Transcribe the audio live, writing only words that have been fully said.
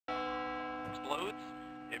explodes.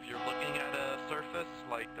 If you're looking at a surface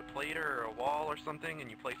like the plater or a wall or something and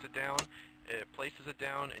you place it down, it places it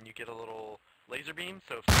down and you get a little laser beam,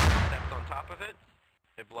 so if someone steps on top of it,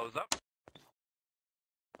 it blows up.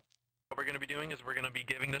 What we're going to be doing is we're going to be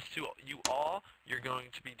giving this to you all. You're going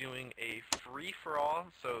to be doing a free-for-all,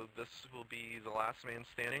 so this will be the last man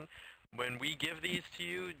standing. When we give these to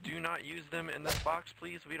you, do not use them in this box,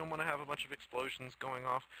 please. We don't want to have a bunch of explosions going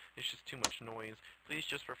off. It's just too much noise. Please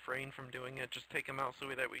just refrain from doing it. Just take them out so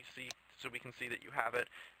that we can see that you have it,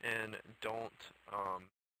 and don't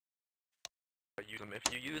use them. If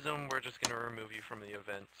you use them, we're just going to remove you from the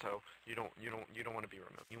event. So you don't want to be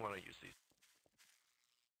removed. You want to use these.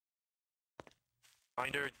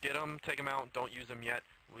 Reminder, get them, take them out, don't use them yet.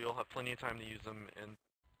 We'll have plenty of time to use them. And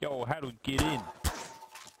yo, how do we get in?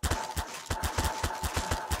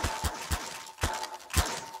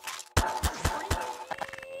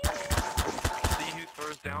 See who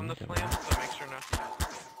throws down the slam, so make sure not to use it.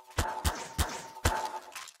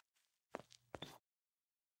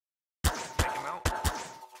 Take them out.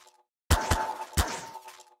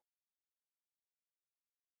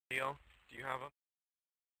 Leo, do you have them?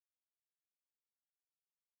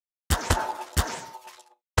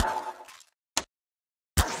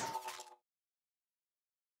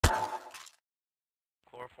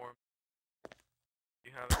 Chloroform.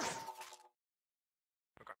 You have it?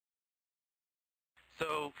 Okay.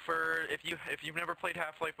 So if you've never played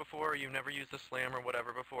Half-Life before, or you've never used a slam or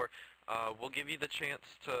whatever before, we'll give you the chance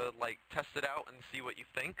to like test it out and see what you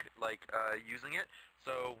think, like using it.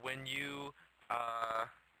 So when you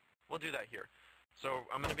we'll do that here. So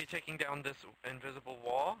I'm going to be taking down this invisible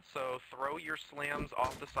wall, so throw your slams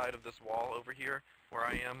off the side of this wall over here, where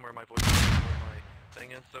I am, where my voice is, where my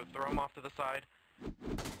thing is. So throw them off to the side.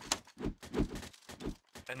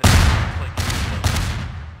 And then like,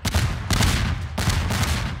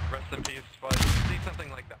 rest in peace, but see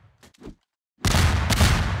something like that.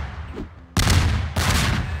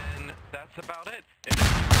 And that's about it. And if you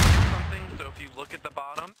see something, so if you look at the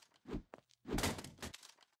bottom,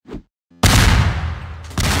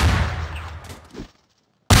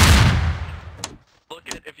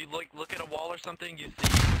 if you look at a wall or something, you see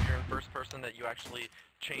if you're in first person that you actually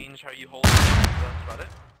change how you hold it. So that's about it.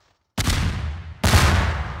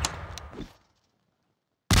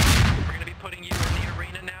 We're going to be putting you in the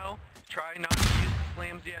arena now. Try not to use the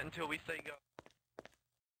slams yet until we say go.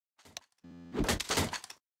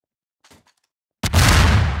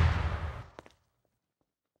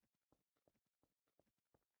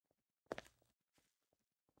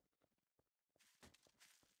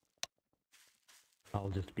 I'll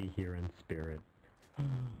just be here in spirit.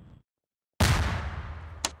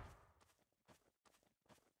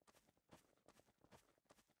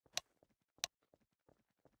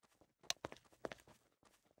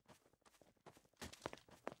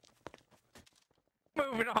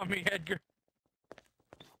 Moving on me, Edgar.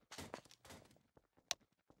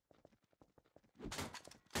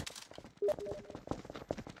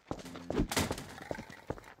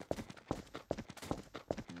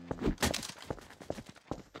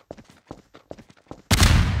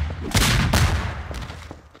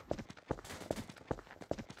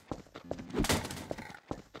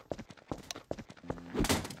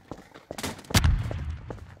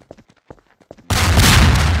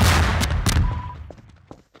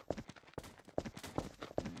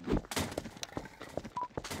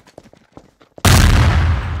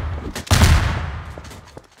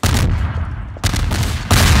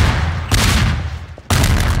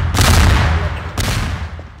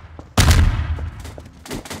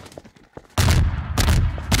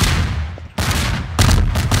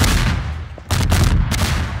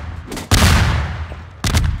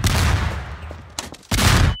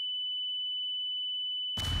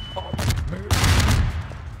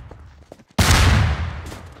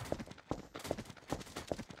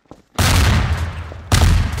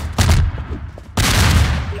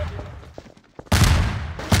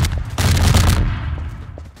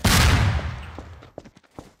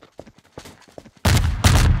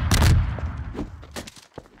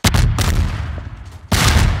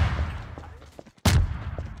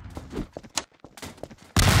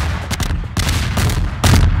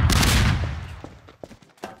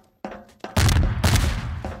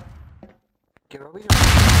 Get over here.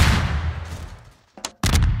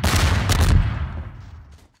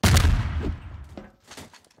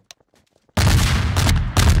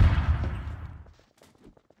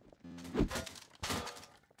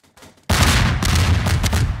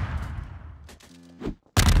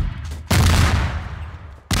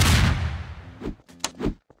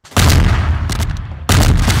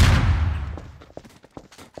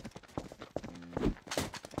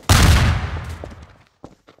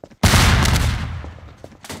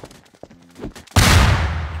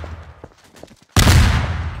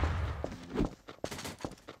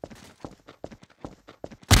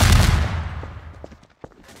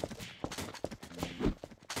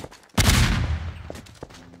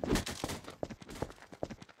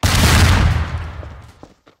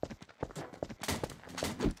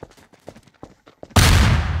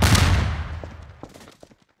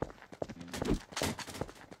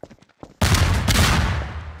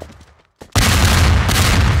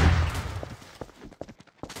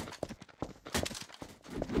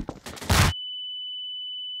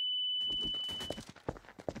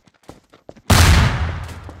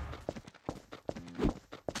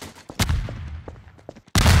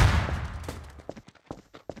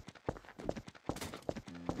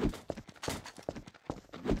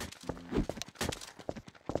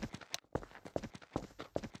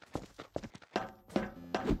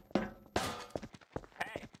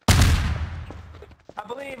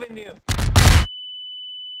 believe in you.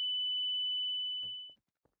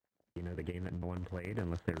 You know, the game that no one played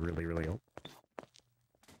unless they're really, really old.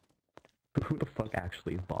 Who the fuck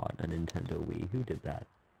actually bought a Nintendo Wii? Who did that?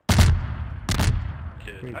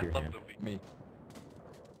 Dude, Raise I your love hand. the Wii. Me.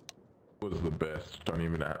 Was the best. Don't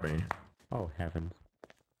even at me. Oh, heavens.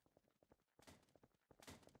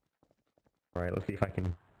 Alright, let's see if I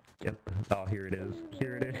can get... Oh, here it is.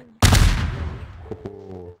 Here it is.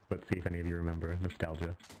 Oh, let's see if any of you remember.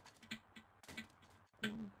 Nostalgia.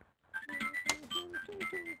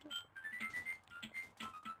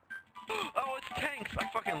 Oh, it's tanks! I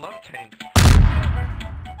fucking love tanks.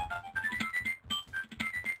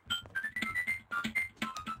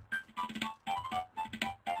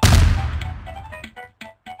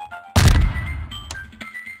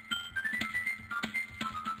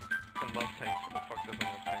 I love tanks. Who the fuck doesn't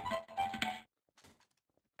love tanks?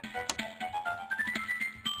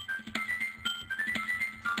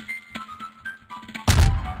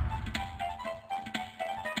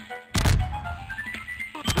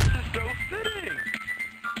 This is so fitting!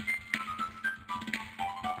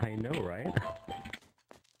 I know, right? What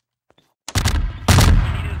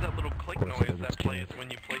we need is that little click Of course it noise is, that it's plays tanks. when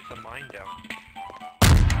you place a mine down.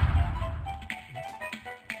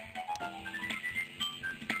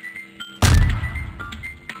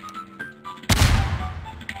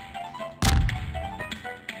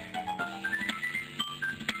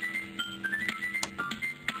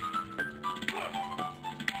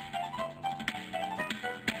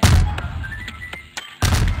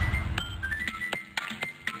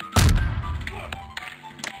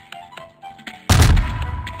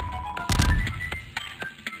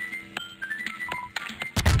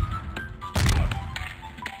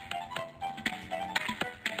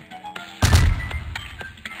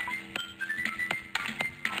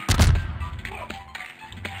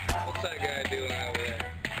 What's that guy doing over there?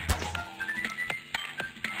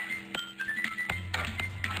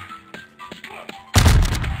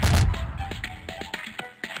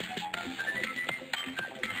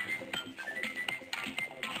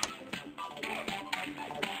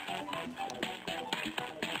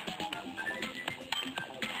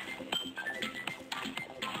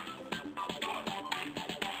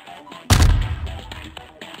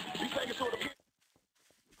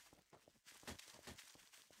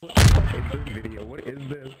 What the fuck is this video? What is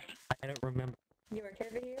this? I don't remember. You okay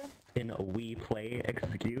over here? In a Wii Play,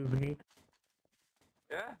 excuse me?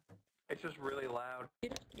 Yeah, it's just really loud.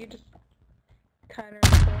 You just kind of in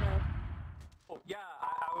the corner. Oh, yeah,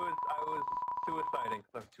 I was suiciding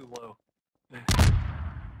because I was too low.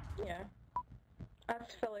 Yeah.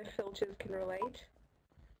 Us fellow filchers can relate.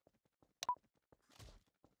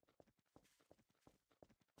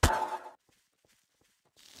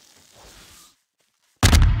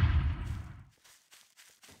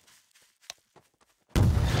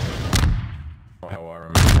 How I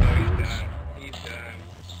remember. Oh, he's done. He's done.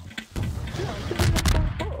 No, I'm thinking of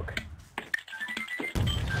that book.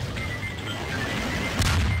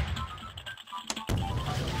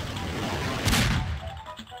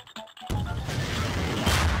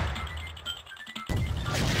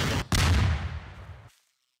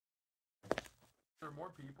 There are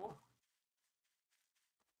more people?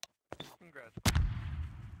 Congrats.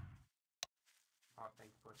 Oh,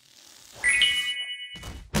 thanks, push.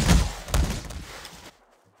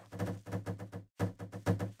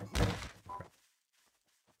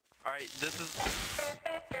 Alright, this is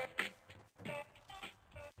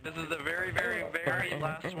the very, very, very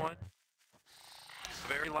last one. The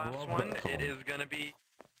very last one. It is gonna be.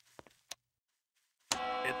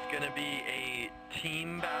 It's gonna be a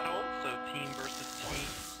team battle, so team versus team.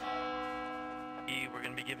 We're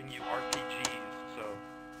gonna be giving you RPGs, so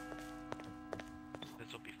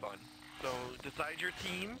this will be fun. So decide your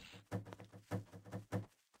teams.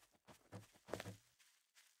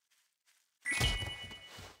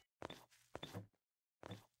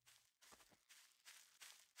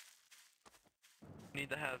 Need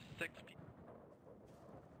to have 6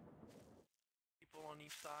 people on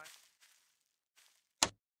each side.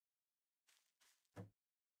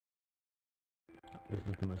 This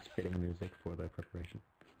is the most fitting music for the preparation.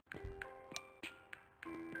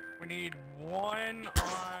 We need one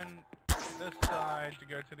on this side to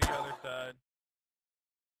go to the other side.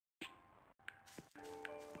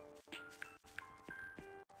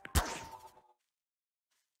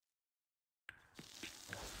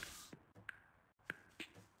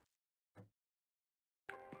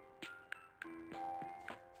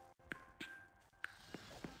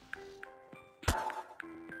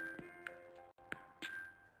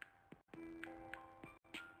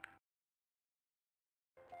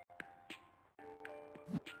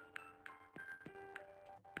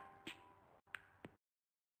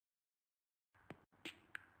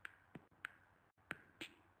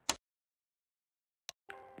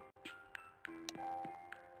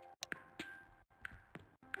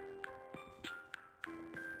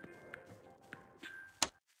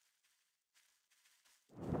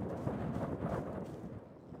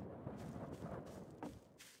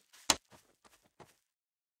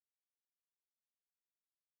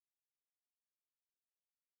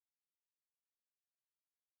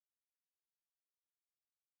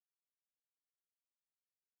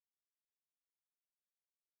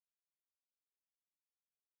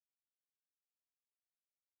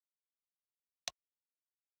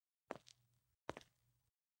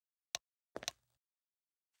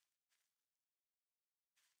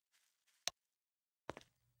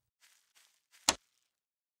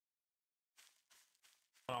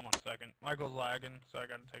 Hold on 1 second. Michael's lagging, so I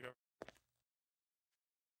gotta take over.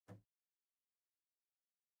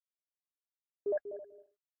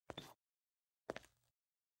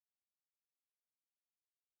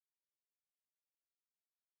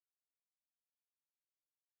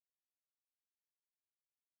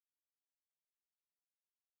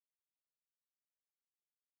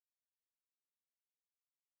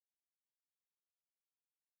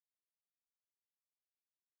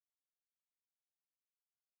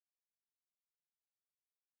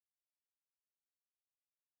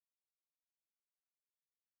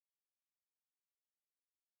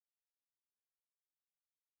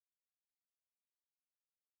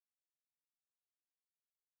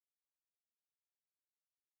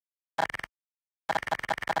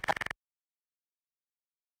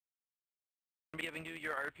 Be giving you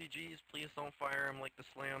your RPGs, please don't fire them like the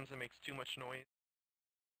slams, it makes too much noise.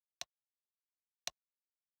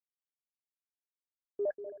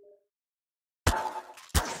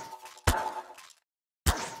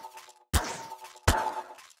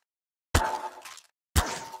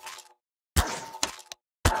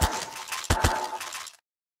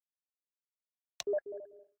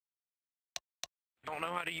 Don't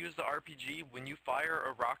know how to use the RPG, when you fire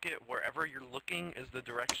a rocket, wherever you're looking is the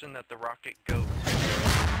direction that the rocket goes.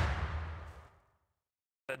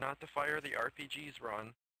 Said not to fire the RPGs,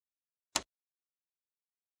 Ron.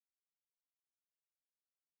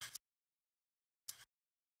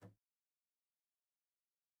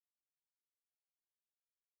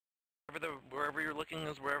 Wherever you're looking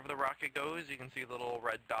is wherever the rocket goes. You can see the little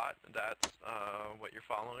red dot, that's what you're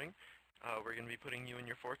following. We're going to be putting you in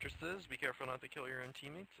your fortresses. Be careful not to kill your own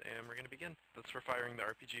teammates, and we're going to begin. That's for firing the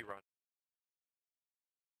RPG run.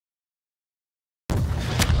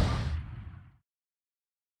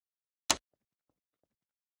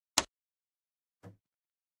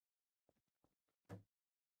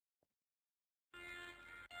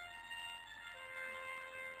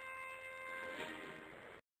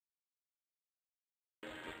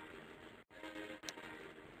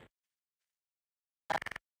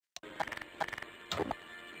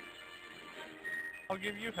 I'll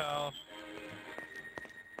give you health.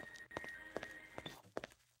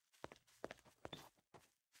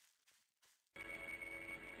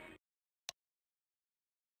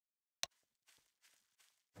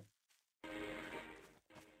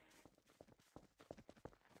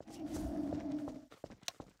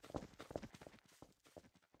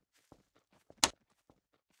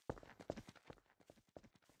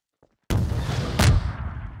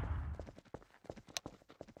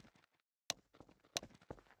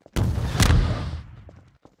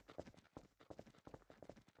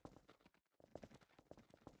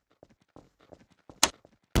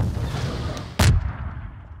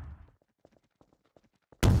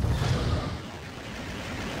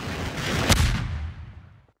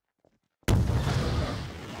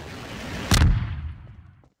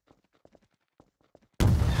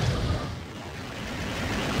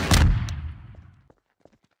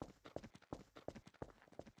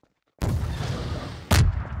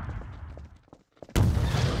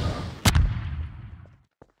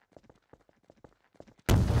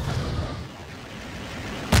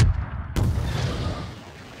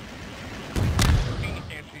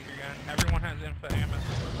 Everyone has infinite ammo.